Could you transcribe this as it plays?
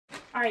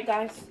Alright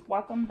guys,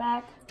 welcome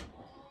back.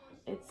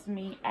 It's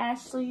me,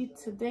 Ashley.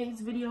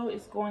 Today's video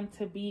is going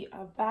to be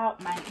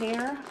about my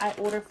hair. I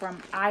ordered from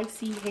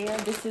ISEE Hair.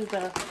 This is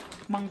the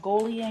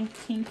Mongolian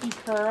Kinky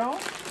curl.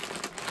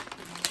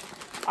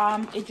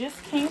 It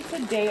just came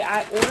today.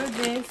 I ordered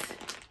this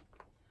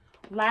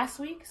last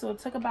week, so it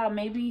took about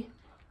maybe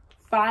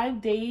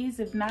 5 days.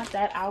 If not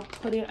that, I'll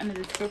put it in the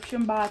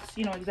description box,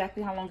 you know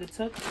exactly how long it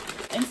took.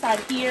 Inside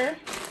here,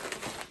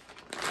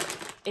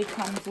 it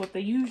comes with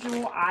the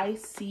usual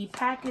ISEE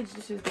package.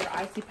 This is their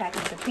ISEE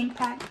package, the pink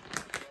pack.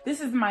 This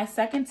is my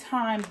second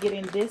time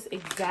getting this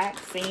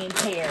exact same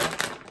hair.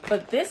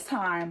 But this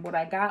time, what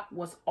I got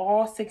was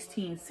all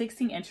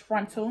 16-inch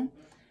frontal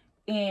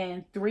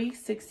and 3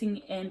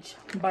 16-inch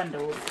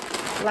bundles.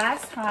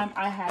 Last time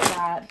I had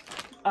got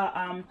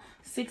a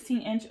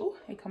 16-inch, oh,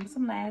 it comes with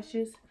some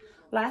lashes.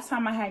 Last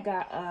time I had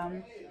got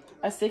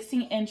a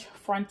 16-inch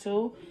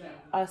frontal,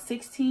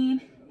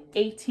 16,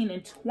 18,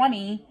 and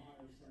 20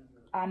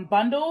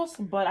 bundles,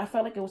 but I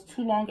felt like it was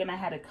too long and I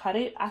had to cut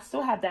it. I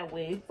still have that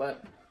wig,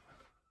 but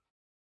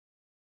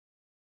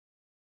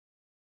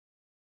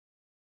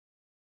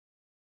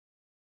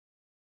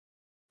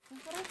this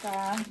is what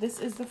I got. This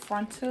is the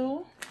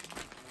frontal.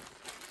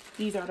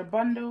 These are the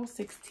bundles,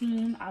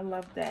 16. I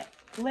love that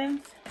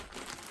length.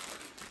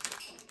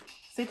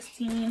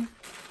 16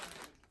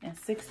 and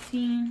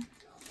 16.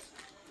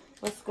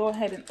 Let's go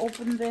ahead and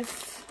open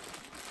this.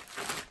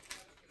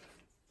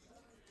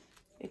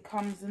 It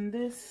comes in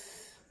this.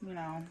 You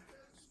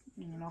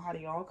know how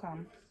they all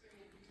come.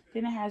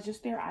 Then it has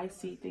just their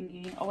ISEE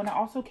thingy. Oh, and it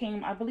also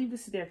came, I believe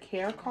this is their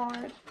care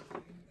card.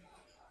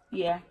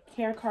 Yeah,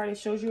 care card. It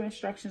shows you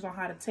instructions on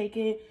how to take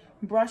it.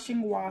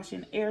 Brushing, wash,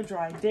 and air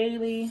dry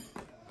daily.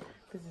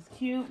 This is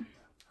cute.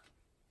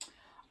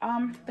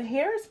 The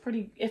hair is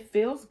pretty, it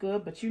feels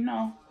good, but you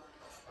know,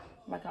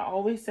 like I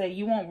always say,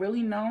 you won't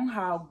really know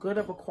how good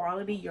of a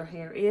quality your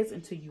hair is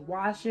until you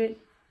wash it.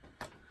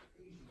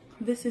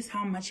 This is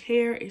how much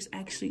hair is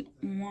actually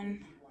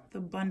on the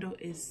bundle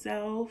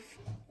itself.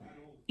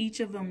 Each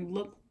of them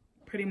look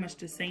pretty much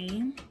the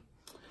same.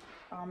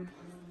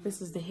 This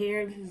is the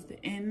hair, this is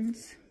the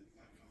ends.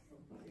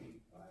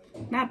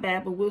 Not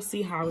bad, but we'll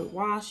see how it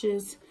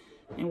washes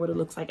and what it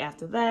looks like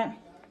after that.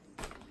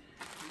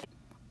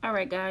 All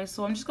right, guys,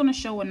 so I'm just going to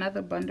show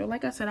another bundle.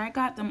 Like I said, I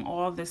got them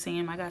all the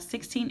same. I got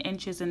 16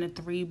 inches in the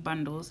 3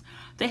 bundles.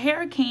 The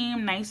hair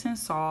came nice and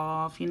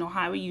soft, you know,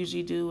 how we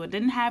usually do. It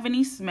didn't have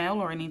any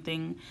smell or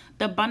anything.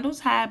 The bundles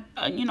had,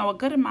 you know, a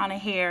good amount of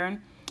hair,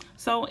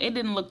 so it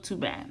didn't look too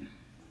bad.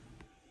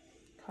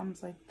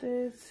 Comes like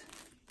this.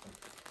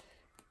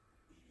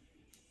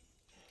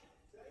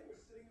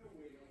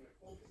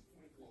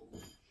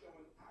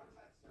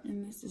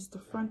 And this is the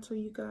frontal,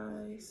 you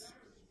guys.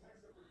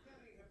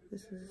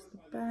 This is the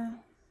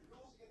back,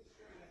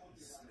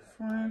 this is the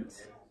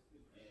front,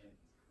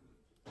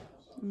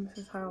 and this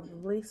is how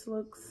the lace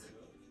looks.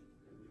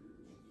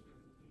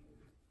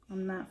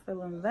 I'm not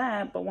feeling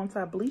that, but once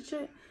I bleach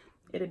it,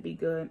 it'll be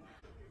good.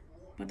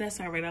 But that's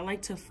all right. I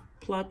like to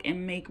pluck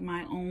and make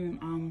my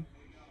own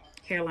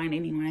hairline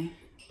anyway.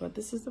 But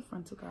this is the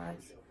frontal,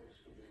 guys.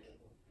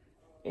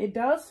 It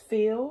does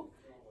feel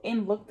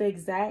and look the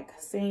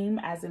exact same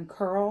as in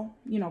curl,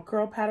 you know,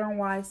 curl pattern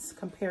wise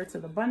compared to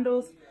the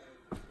bundles.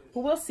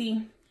 But we'll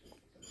see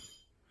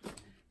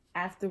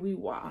after we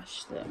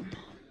wash them.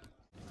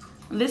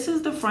 This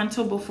is the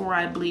frontal before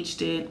I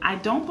bleached it. I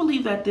don't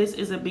believe that this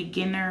is a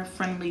beginner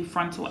friendly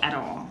frontal at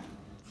all.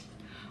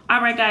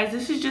 All right, guys,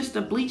 this is just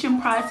the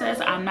bleaching process.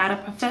 I'm not a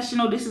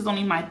professional. This is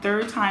only my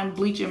 3rd time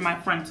bleaching my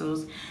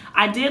frontals.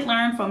 I did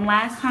learn from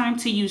last time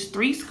to use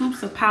 3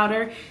 scoops of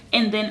powder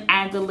and then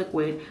add the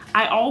liquid.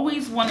 I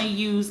always want to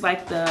use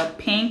like the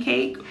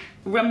pancake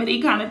remedy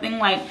kind of thing.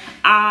 Like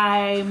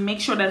I make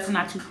sure that it's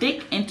not too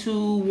thick and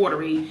too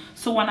watery.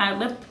 So when I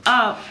lift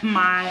up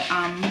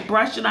my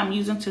brush that I'm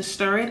using to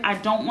stir it, I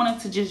don't want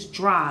it to just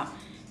drop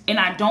and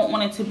I don't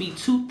want it to be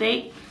too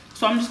thick.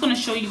 So I'm just going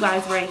to show you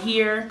guys right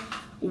here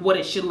what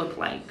it should look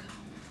like.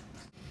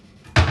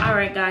 All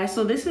right, guys,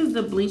 so this is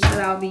the bleach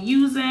that I'll be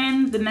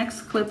using. The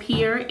next clip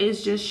here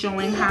is just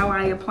showing how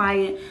I apply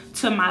it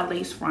to my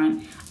lace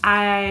front.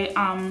 I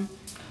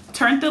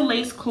turned the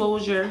lace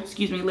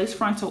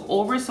frontal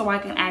over so I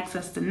can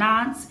access the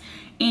knots.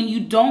 And you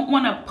don't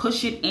want to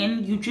push it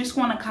in. You just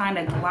want to kind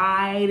of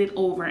glide it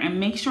over and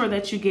make sure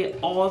that you get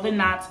all the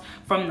knots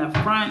from the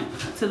front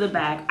to the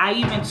back. I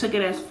even took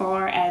it as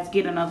far as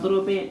getting a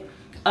little bit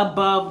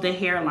above the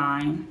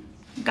hairline.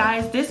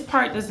 Guys, this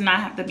part does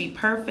not have to be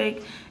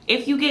perfect.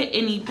 If you get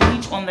any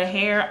bleach on the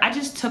hair, I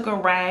just took a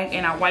rag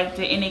and I wiped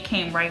it and it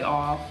came right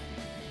off.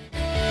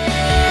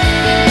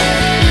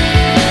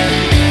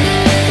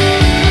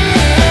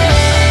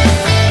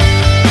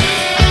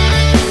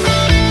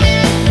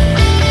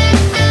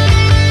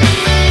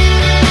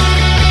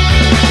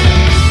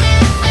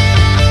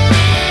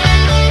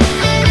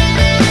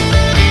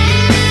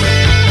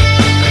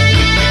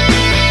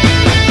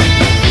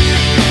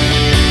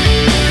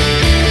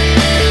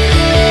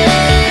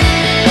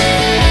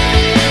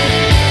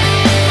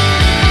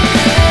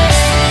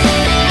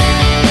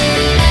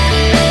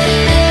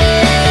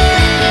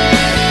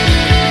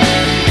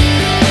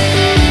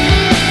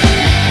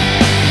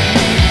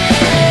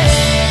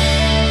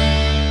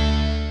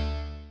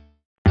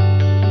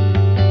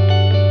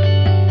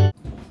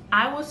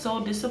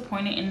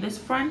 it in this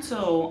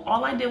frontal.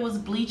 All I did was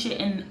bleach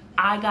it and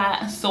I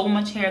got so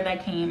much hair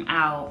that came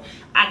out.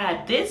 I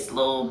got this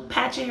little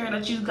patch of hair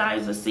that you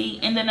guys will see,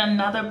 and then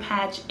another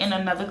patch in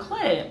another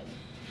clip.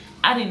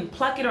 I didn't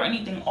pluck it or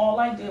anything. All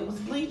I did was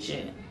bleach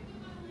it.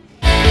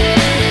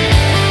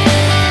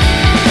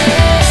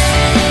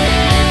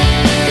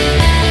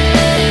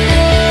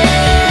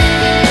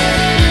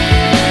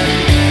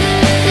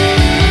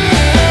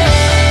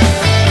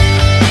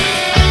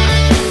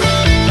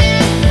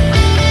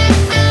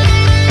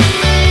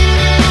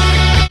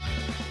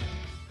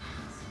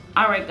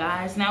 Alright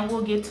guys, now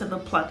we'll get to the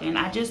plucking.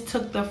 I just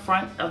took the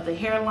front of the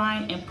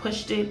hairline and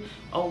pushed it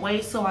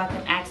away so I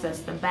can access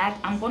the back.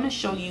 I'm going to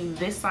show you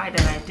this side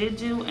that I did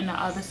do and the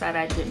other side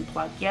I didn't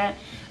pluck yet.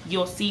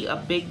 You'll see a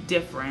big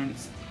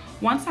difference.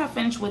 Once I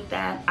finish with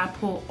that, I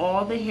pull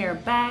all the hair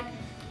back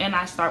and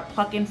I start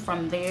plucking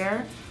from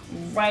there,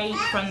 right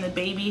from the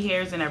baby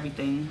hairs and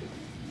everything.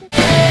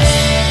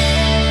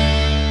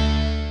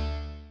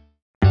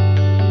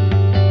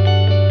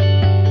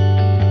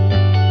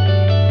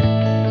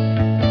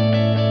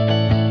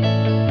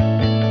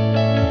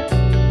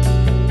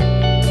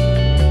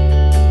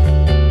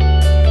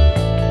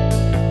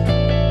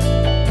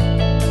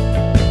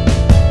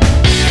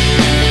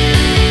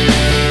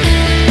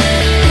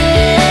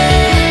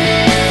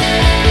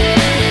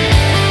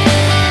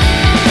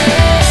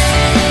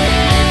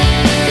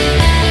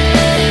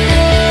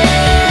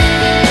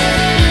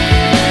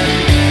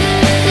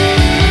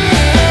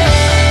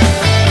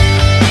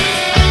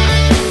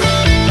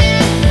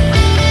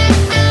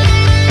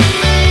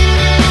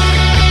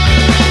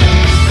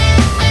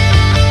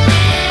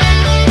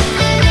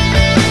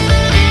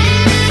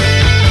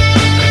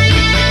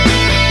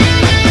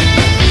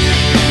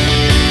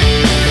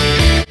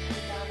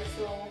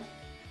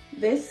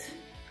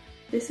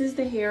 This is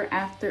the hair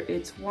after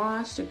it's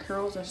washed. The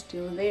curls are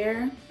still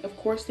there. Of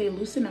course, they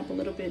loosen up a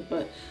little bit,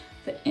 but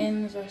the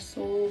ends are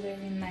so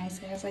very nice.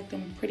 It has like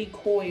them pretty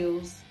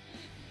coils.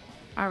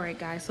 All right,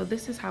 guys, so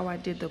this is how I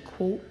did the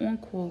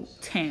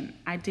quote-unquote tint.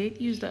 I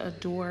did use the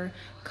Adore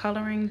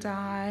coloring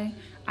dye.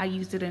 I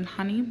used it in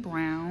honey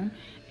brown,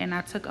 and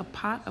I took a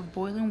pot of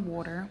boiling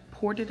water,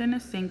 poured it in a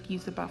sink,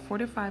 used about 4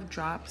 to 5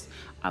 drops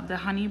of the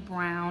honey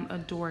brown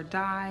Adore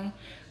dye,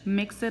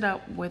 mixed it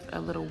up with a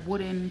little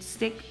wooden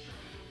stick,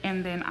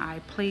 and then I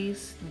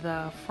placed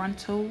the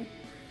frontal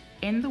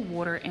in the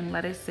water and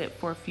let it sit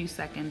for a few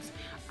seconds.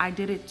 I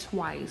did it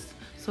twice.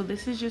 So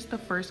this is just the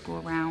first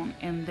go around,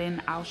 and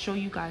then I'll show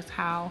you guys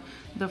how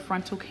the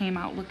frontal came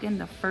out looking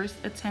the first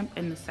attempt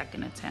and the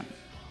second attempt.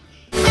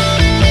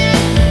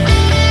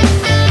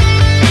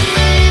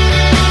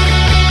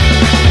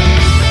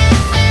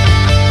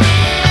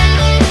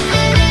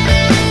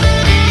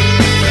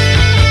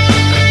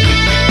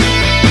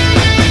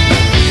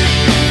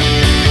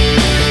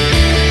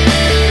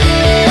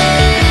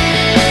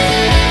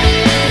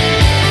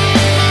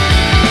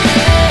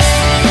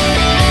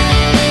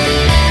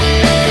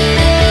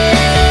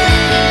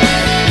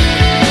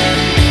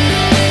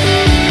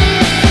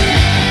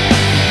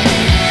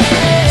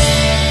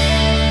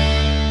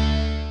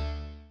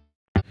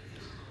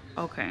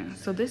 Okay,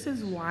 so this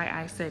is why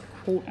I said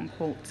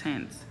quote-unquote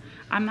tints.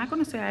 I'm not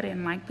going to say I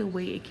didn't like the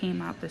way it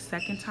came out the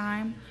second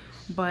time,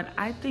 but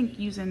I think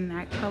using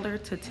that color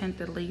to tint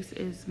the lace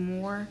is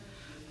more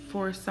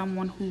for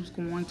someone who's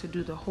going to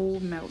do the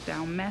whole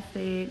meltdown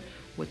method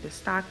with the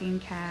stocking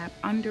cap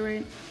under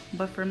it.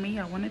 But for me,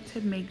 I wanted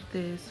to make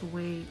this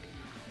wig,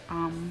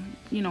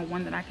 you know,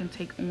 one that I can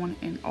take on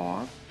and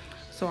off.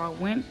 So I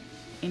went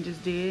and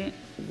just did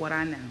what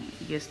I know.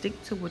 You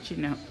stick to what you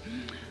know.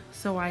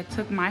 So I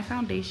took my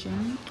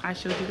foundation. I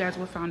showed you guys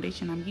what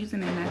foundation I'm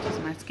using. It matches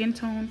my skin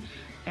tone,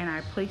 and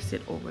I placed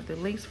it over the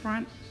lace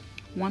front.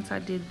 Once I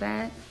did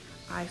that,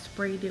 I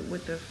sprayed it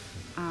with the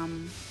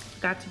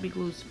Got to Be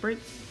Glued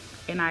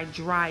spritz, and I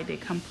dried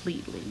it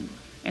completely.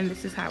 And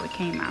this is how it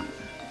came out.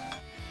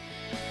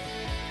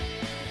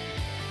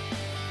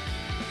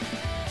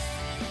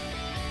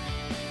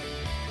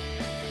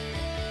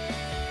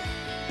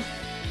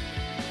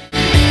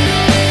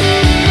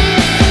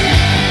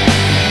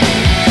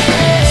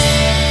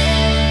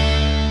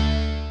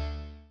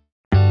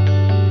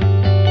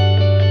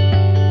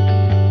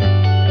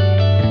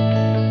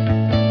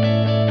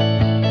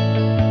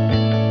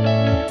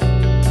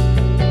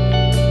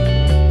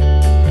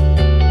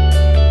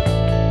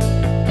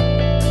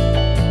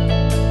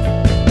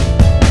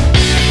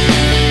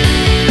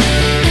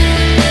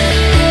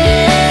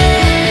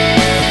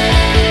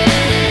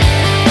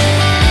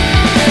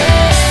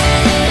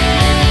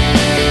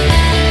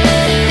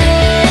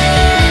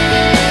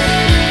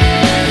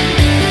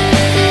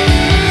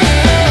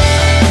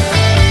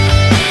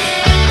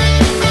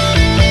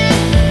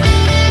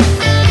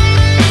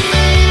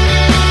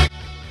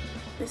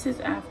 This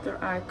is after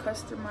I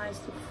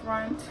customized the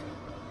front.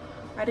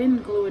 I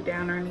didn't glue it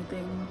down or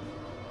anything,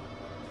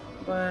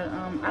 but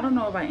I don't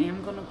know if I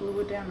am gonna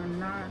glue it down or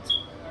not.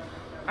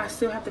 I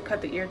still have to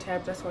cut the ear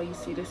tabs, that's why you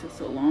see this is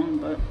so long,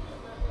 but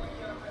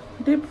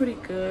I did pretty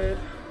good.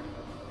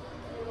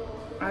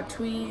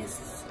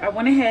 I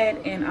went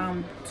ahead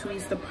and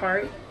tweezed the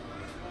part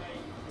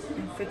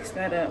and fixed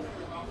that up,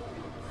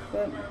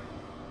 but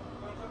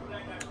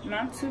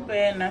not too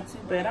bad, not too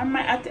bad.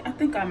 I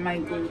think I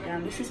might glue it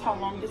down. This is how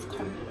long this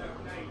comes.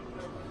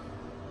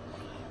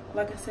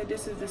 Like I said,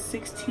 this is the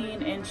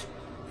 16-inch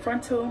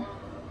frontal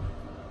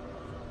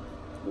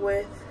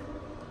with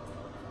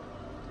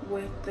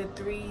the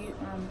 3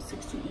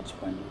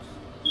 16-inch bundles.